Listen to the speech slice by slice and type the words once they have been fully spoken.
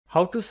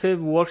How to save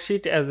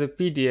worksheet as a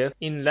PDF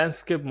in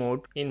landscape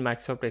mode in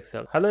Microsoft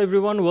Excel. Hello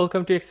everyone,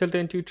 welcome to Excel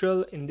 10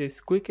 tutorial. In this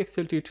quick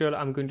Excel tutorial,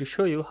 I'm going to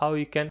show you how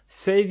you can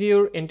save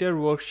your entire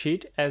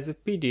worksheet as a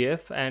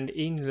PDF and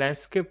in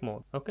landscape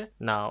mode. Okay.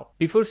 Now,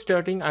 before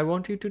starting, I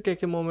want you to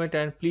take a moment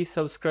and please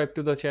subscribe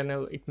to the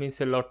channel. It means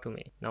a lot to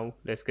me. Now,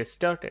 let's get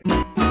started.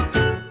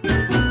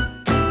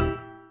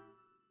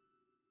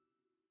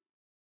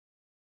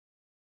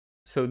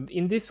 So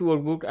in this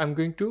workbook, I'm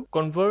going to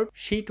convert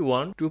sheet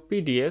 1 to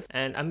PDF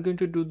and I'm going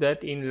to do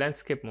that in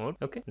landscape mode.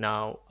 Okay.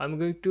 Now I'm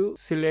going to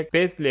select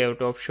page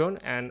layout option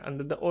and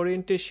under the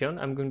orientation,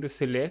 I'm going to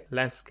select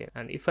landscape.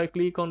 And if I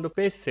click on the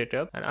page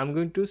setup and I'm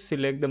going to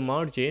select the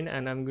margin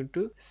and I'm going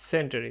to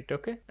center it.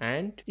 Okay.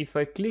 And if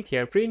I click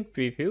here print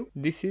preview,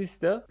 this is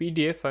the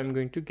PDF I'm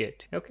going to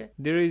get. Okay.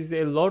 There is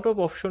a lot of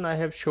option I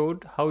have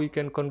showed how you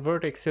can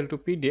convert Excel to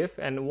PDF,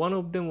 and one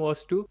of them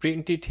was to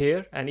print it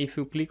here, and if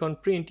you click on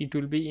print, it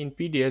will be in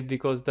PDF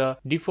because the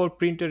default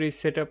printer is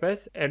set up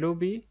as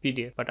Adobe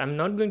PDF. But I'm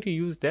not going to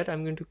use that.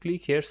 I'm going to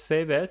click here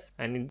save as,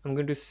 and I'm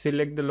going to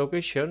select the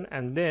location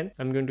and then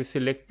I'm going to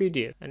select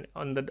PDF, and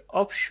on the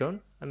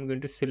option I'm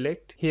going to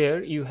select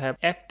here you have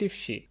active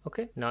sheet.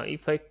 Okay. Now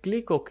if I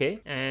click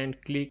OK and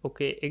click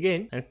OK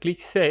again and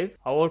click save,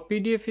 our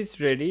PDF is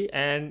ready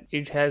and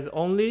it has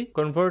only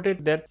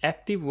converted that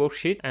active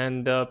worksheet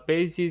and the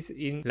page is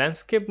in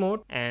landscape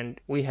mode,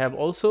 and we have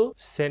also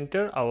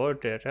centered our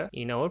data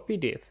in our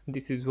PDF.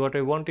 This is what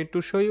I wanted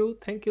to show you.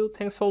 Thank you.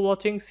 Thanks for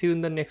watching. See you in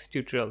the next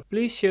tutorial.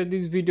 Please share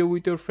this video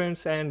with your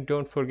friends and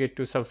don't forget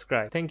to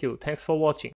subscribe. Thank you. Thanks for watching.